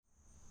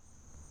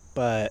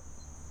but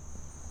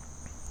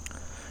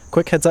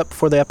quick heads up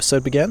before the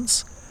episode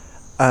begins.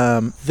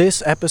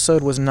 This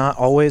episode was not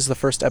always the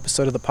first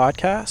episode of the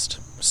podcast,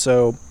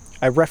 so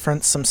I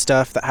reference some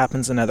stuff that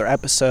happens in other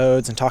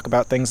episodes and talk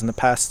about things in the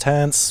past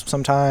tense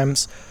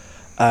sometimes.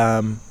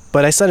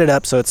 But I set it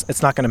up so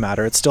it's not going to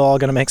matter. It's still all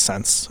going to make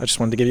sense. I just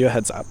wanted to give you a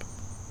heads up.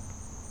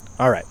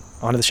 All right,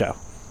 on to the show.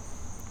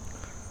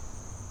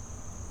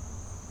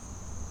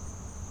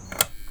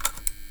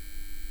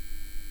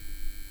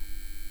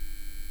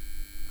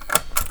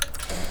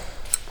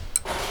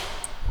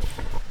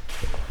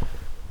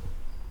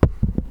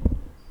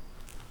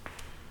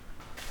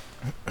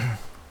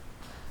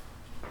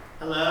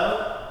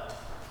 Hello?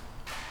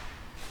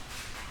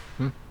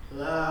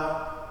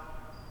 Hello?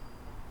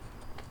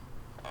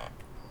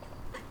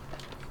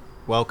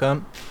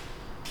 Welcome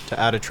to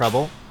Out of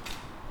Trouble,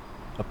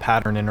 a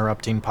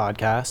pattern-interrupting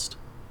podcast.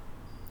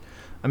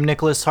 I'm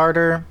Nicholas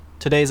Harder.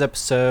 Today's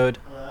episode,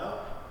 Hello?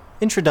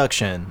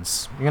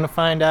 introductions. You're going to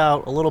find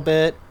out a little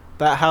bit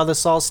about how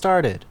this all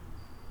started.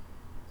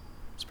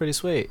 It's pretty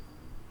sweet.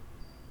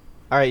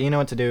 All right, you know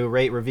what to do.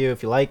 Rate, review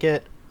if you like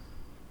it.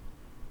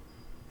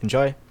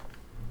 Enjoy.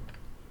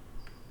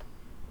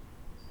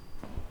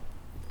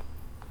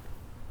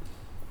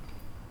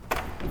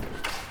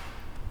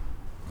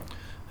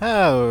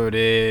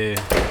 Howdy,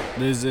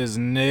 this is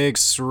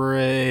Nick's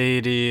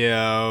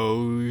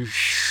radio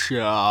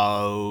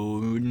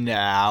show.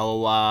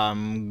 Now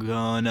I'm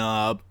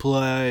gonna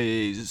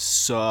play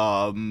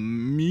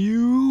some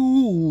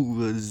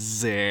music.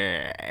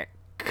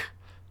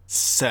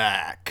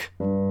 Sack.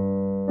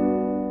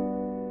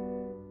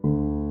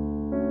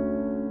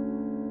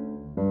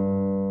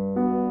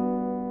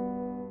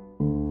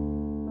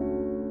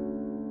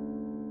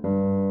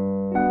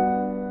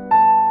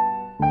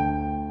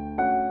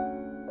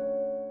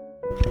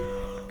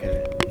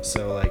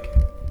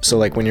 So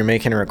like when you're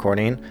making a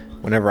recording,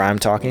 whenever I'm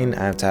talking,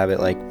 I have to have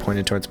it like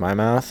pointed towards my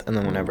mouth, and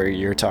then whenever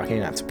you're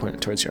talking, I have to point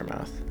it towards your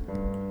mouth.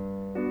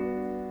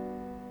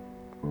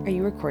 Are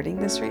you recording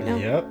this right now?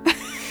 Yep.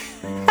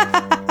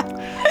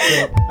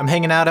 So, I'm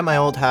hanging out at my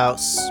old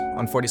house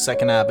on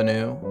 42nd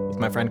Avenue with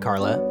my friend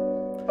Carla.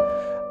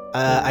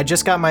 I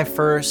just got my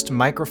first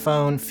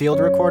microphone field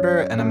recorder,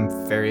 and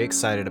I'm very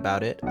excited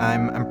about it.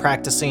 I'm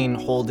practicing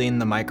holding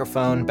the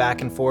microphone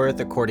back and forth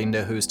according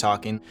to who's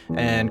talking,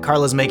 and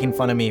Carla's making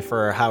fun of me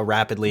for how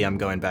rapidly I'm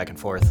going back and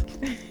forth.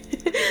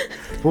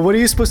 Well, what are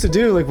you supposed to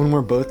do, like when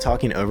we're both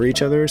talking over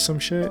each other or some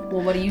shit?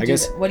 Well, what do you do?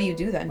 What do you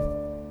do then?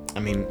 I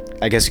mean,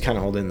 I guess you kind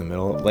of hold it in the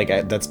middle. Like,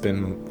 that's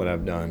been what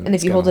I've done. And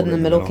if you hold it in the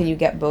middle, can you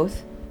get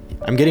both?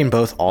 I'm getting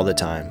both all the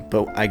time,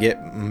 but I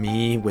get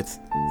me with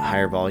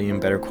higher volume,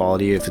 better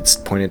quality if it's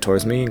pointed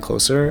towards me and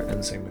closer, and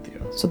the same with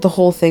you. So the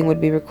whole thing would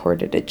be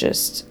recorded. It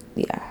just,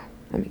 yeah,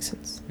 that makes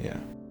sense. Yeah.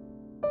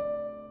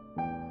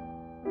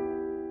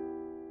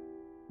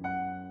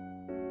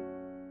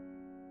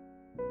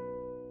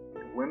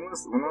 When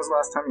was the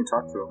last time you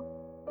talked to him?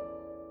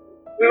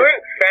 We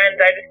weren't friends.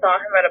 I just saw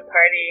him at a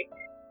party.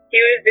 He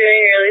was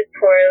doing really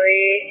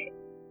poorly.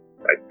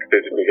 Like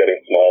physically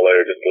getting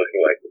smaller, just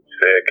looking like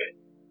sick,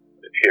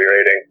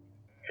 deteriorating.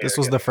 This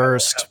was the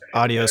first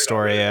audio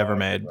story I ever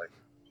made. I think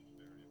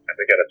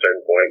at a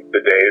certain point,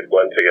 the days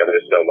blend together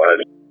so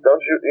much.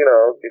 Don't you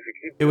if you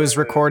keep... It was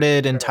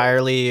recorded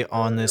entirely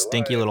on this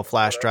dinky little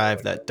flash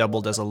drive that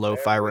doubled as a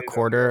lo-fi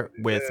recorder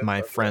with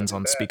my friends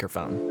on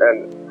speakerphone.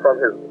 And from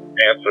his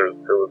answers,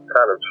 it was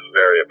kind of just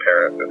very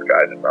apparent this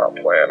guy did not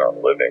plan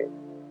on living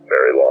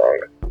very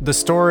long. The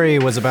story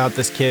was about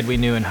this kid we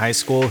knew in high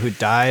school who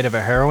died of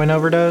a heroin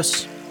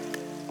overdose.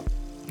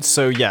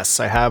 So yes,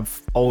 I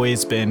have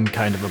always been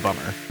kind of a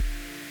bummer.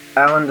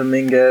 Alan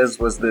Dominguez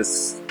was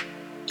this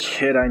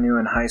kid I knew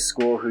in high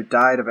school who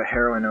died of a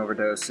heroin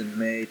overdose in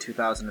May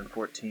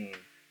 2014,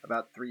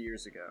 about 3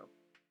 years ago.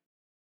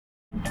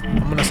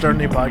 I'm gonna start a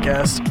new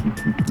podcast.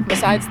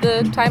 Besides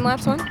the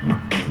time-lapse one?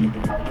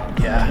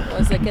 Yeah.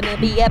 What's it gonna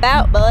be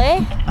about,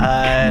 boy?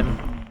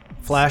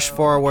 Flash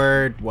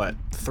forward,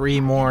 3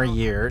 more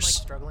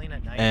years,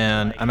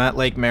 and I'm at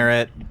Lake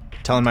Merritt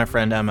telling my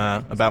friend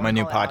Emma about my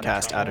new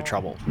podcast, Out of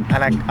Trouble.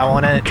 And I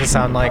want it to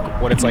sound like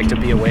what it's like to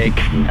be awake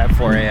at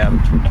 4 a.m.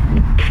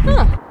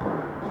 Huh.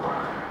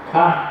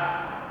 Hi.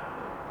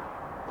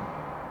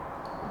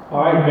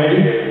 Alright,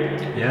 ready?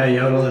 Yeah,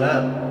 yodel it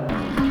up.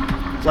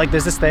 Like,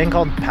 there's this thing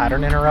called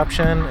pattern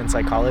interruption in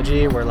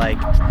psychology where, like,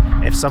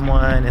 if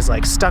someone is,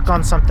 like, stuck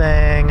on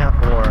something,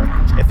 or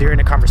if you're in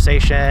a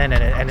conversation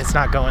and it's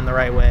not going the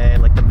right way,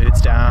 like, the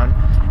mood's down,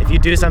 if you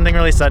do something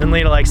really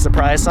suddenly to, like,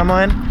 surprise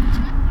someone,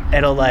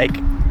 it'll, like,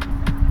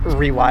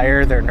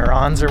 rewire their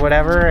neurons or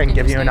whatever and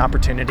give you an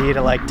opportunity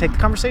to, like, take the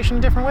conversation a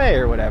different way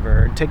or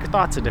whatever, take your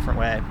thoughts a different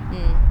way.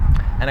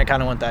 And I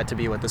kind of want that to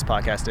be what this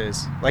podcast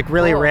is. Like,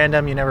 really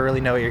random, you never really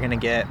know what you're going to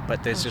get,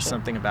 but there's just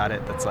something about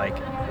it that's, like,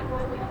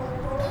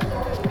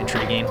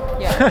 intriguing.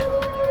 Yeah.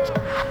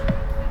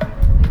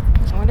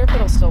 I wonder if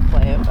it'll still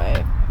play if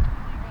I...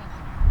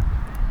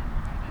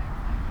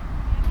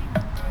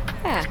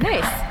 Yeah,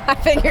 nice. I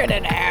figured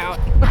it out.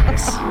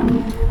 Nice.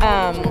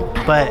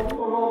 But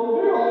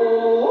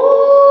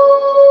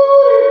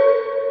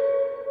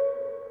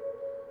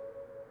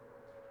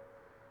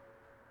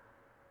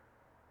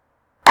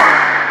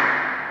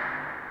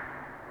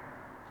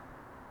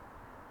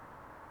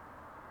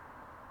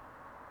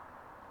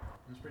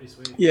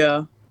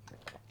Yeah.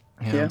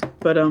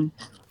 But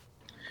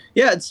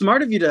yeah, it's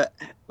smart of you to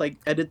like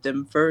edit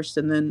them first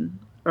and then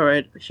all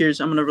right,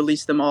 I'm gonna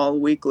release them all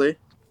weekly.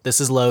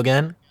 This is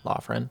Logan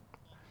Loughran.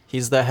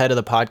 He's the head of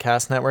the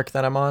podcast network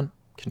that I'm on,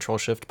 Control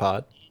Shift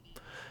Pod.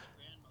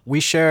 We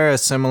share a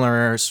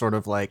similar sort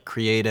of like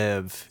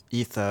creative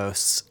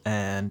ethos,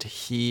 and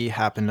he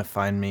happened to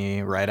find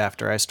me right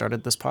after I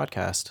started this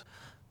podcast.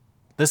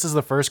 This is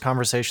the first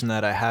conversation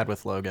that I had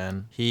with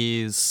Logan.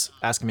 He's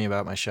asking me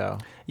about my show.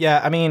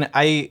 Yeah, I mean,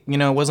 it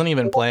wasn't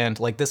even planned.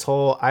 Like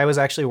I was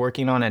actually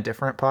working on a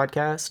different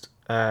podcast.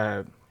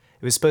 It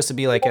was supposed to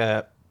be like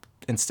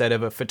instead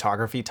of a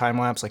photography time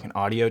lapse, like an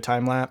audio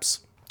time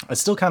lapse. I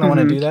still kind of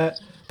want to do that,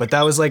 but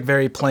that was like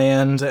very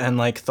planned and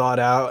like thought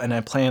out, and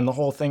I planned the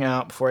whole thing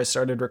out before I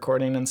started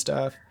recording and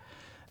stuff.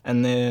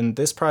 And then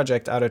this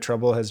project, Out of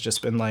Trouble, has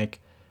just been like,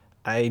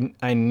 I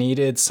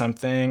needed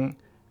something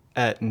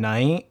at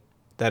night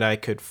that I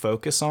could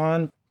focus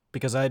on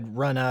because I'd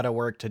run out of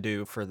work to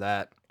do for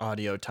that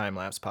audio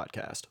time-lapse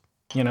podcast.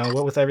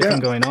 What with everything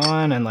going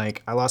on, and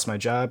like I lost my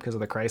job because of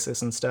the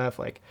crisis and stuff,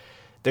 like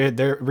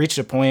there reached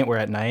a point where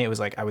at night it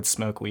was like I would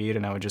smoke weed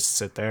and I would just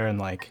sit there and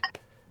like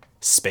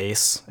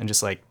space and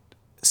just like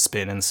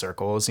spin in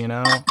circles,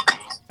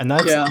 and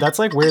that's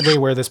like weirdly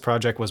where this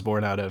project was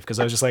born out of, because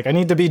I was just like, I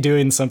need to be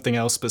doing something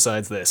else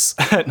besides this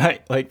at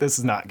night. Like, this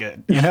is not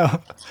good,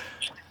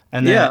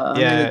 And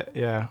then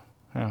yeah.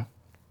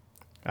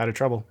 Out of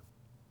Trouble.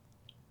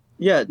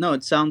 Yeah, no,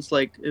 it sounds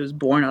like it was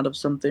born out of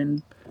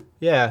something.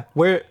 Yeah.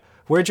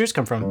 Where'd yours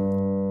come from?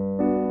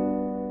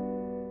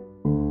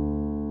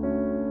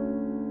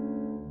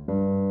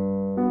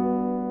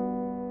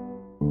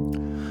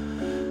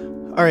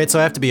 All right, so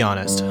I have to be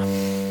honest.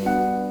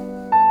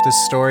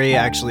 This story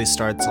actually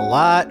starts a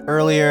lot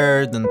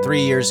earlier than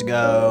 3 years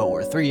ago,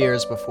 or 3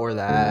 years before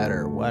that,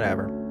 or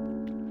whatever.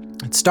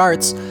 It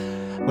starts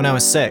when I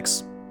was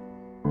 6,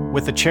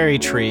 with a cherry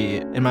tree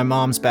in my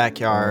mom's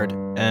backyard,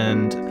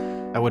 and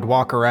I would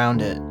walk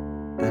around it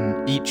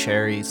and eat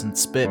cherries and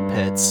spit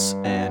pits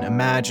and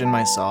imagine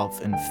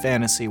myself in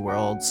fantasy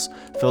worlds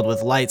filled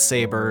with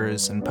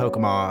lightsabers and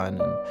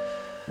Pokemon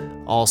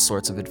and all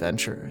sorts of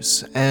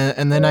adventures.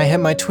 And then I hit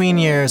my tween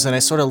years and I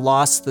sort of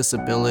lost this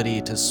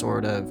ability to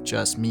sort of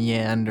just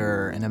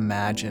meander and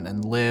imagine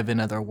and live in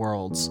other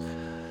worlds.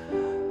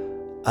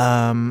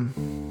 And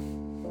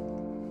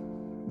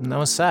that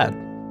was sad.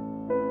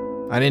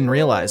 I didn't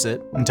realize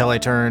it until I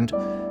turned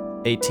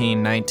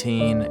 18,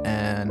 19,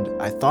 and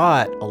I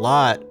thought a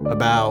lot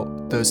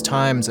about those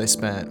times I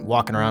spent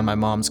walking around my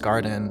mom's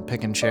garden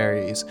picking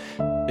cherries.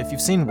 If you've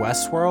seen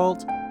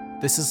Westworld,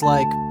 this is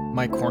like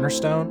my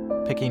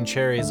cornerstone, picking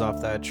cherries off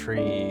that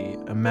tree,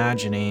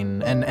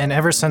 imagining, and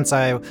ever since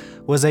I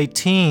was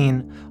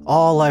 18,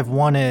 all I've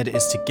wanted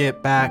is to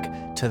get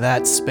back to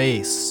that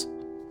space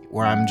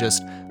where I'm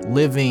just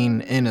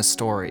living in a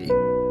story.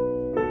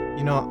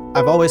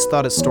 I've always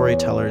thought of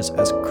storytellers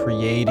as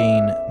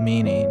creating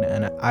meaning,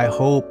 and I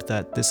hope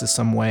that this is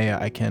some way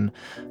I can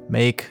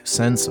make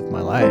sense of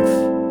my life.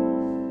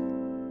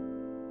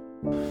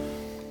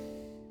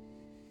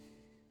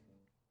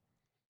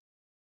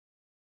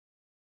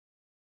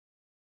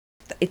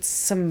 It's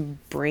some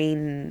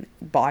brain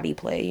body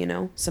play,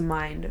 some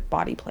mind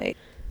body play.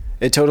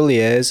 It totally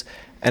is,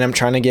 and I'm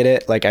trying to get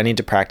it, like I need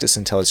to practice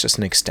until it's just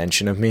an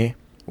extension of me,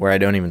 where I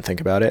don't even think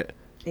about it.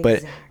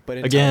 Exactly. But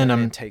again,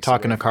 I'm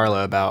talking to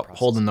Carla about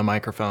holding the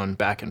microphone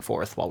back and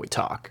forth while we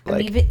talk.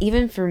 Like,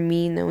 even for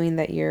me, knowing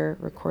that you're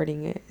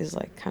recording it is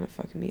like kind of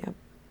fucking me up.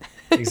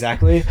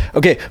 Exactly.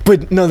 Okay,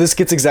 but no, this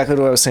gets exactly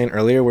what I was saying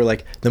earlier, where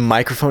like the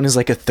microphone is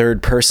like a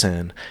third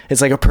person.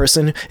 It's like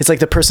it's like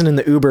the person in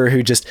the Uber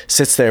who just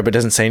sits there but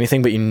doesn't say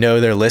anything, but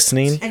they're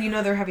listening. And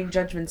they're having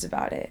judgments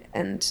about it.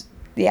 And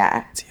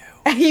yeah.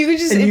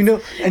 It's you.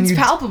 It's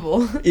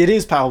palpable. It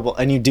is palpable,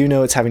 and you do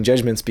know it's having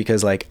judgments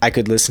because like I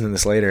could listen to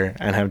this later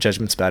and have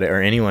judgments about it,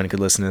 or anyone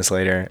could listen to this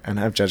later and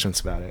have judgments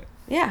about it.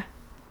 Yeah,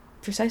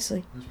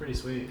 precisely. That's pretty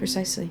sweet.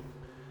 Precisely.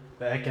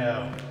 The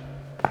echo.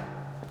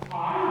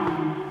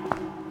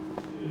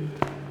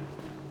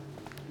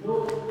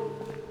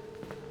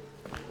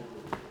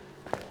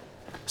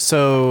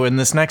 So in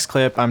this next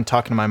clip, I'm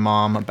talking to my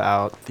mom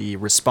about the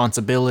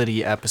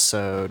responsibility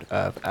episode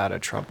of Out of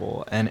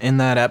Trouble. And in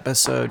that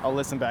episode... I'll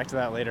listen back to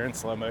that later in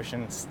slow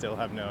motion and still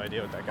have no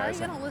idea what that guy's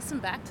saying. Why are you going to listen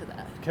back to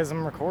that? Because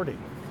I'm recording.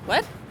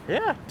 What?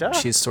 Yeah, duh.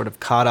 She's sort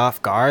of caught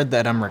off guard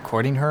that I'm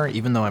recording her,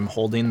 even though I'm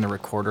holding the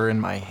recorder in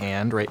my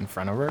hand right in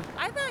front of her.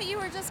 I thought you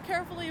were just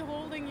carefully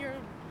holding your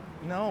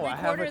recorder I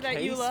have a that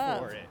case you love.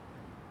 For it.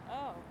 Oh.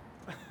 All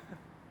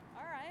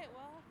right,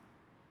 well.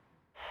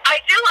 I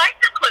do like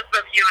the clip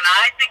of you and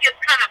I think it's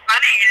kind of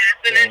funny and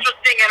it's an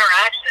interesting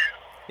interaction.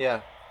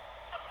 Yeah.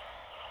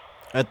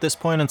 At this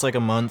point, it's like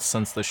a month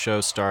since the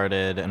show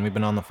started, and we've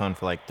been on the phone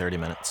for like 30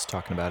 minutes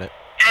talking about it.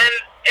 And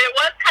it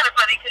was kind of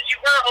funny because you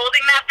were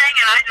holding that thing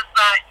and I just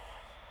thought,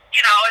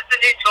 it's a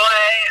new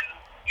toy and,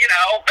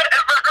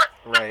 whatever.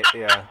 Right,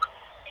 yeah.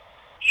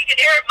 You can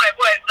hear it in my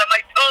voice. I'm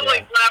like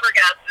totally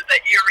flabbergasted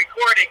that you're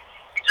recording.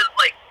 You're just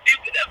like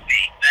stupid of me.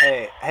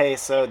 Hey,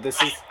 so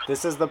this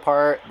is the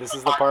part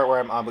where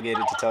I'm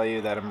obligated to tell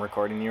you that I'm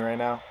recording you right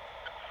now.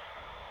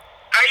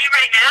 Are you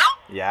right now?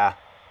 Yeah.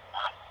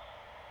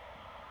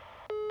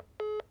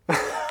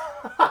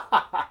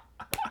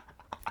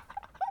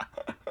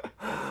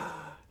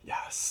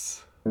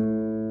 Yes.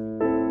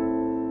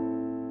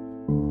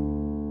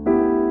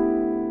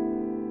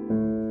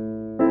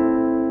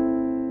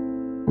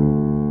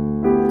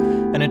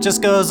 And it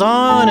just goes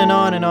on and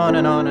on and on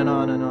and on and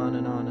on and on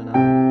and on and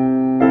on.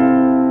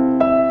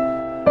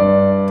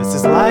 This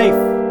is life.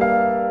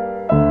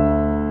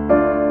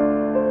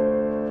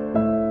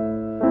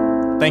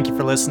 Thank you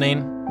for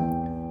listening.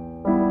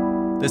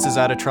 This is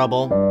Out of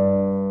Trouble.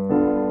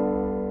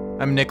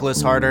 I'm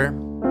Nicholas Harder.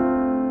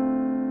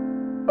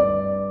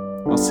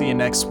 I'll see you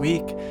next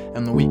week,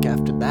 and the week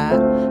after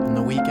that, and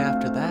the week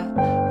after that,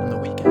 and the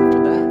week after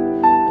that,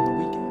 and the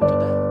week after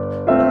that,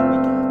 and the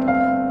week after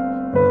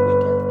that, and the week after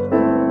that,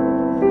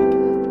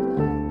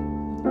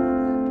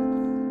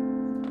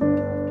 and the week after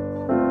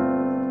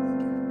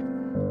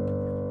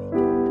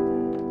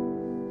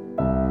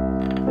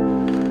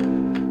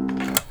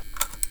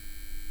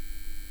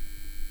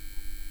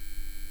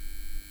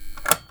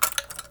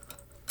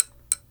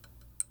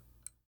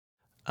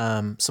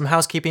that. Some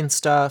housekeeping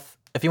stuff.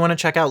 If you want to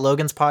check out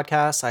Logan's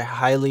podcast, I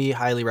highly,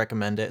 highly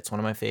recommend it. It's one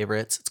of my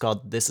favorites. It's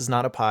called This Is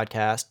Not a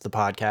Podcast, The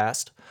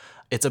Podcast.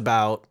 It's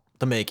about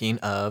the making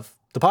of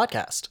the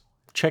podcast.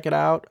 Check it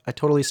out. I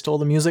totally stole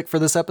the music for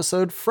this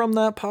episode from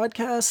that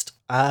podcast.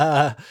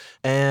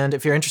 And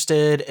if you're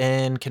interested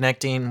in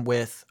connecting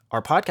with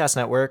our podcast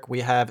network, we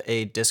have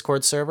a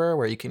Discord server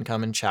where you can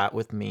come and chat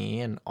with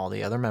me and all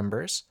the other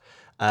members.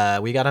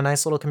 We got a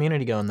nice little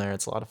community going there.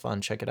 It's a lot of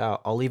fun. Check it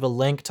out. I'll leave a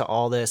link to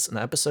all this in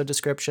the episode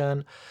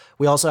description.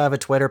 We also have a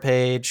Twitter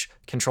page,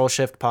 Control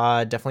Shift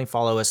Pod. Definitely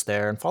follow us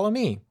there and follow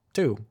me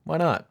too. Why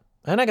not?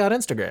 And I got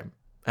Instagram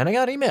and I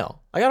got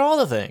email. I got all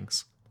the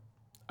things.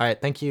 All right.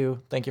 Thank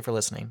you. Thank you for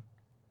listening.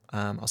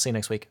 I'll see you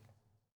next week.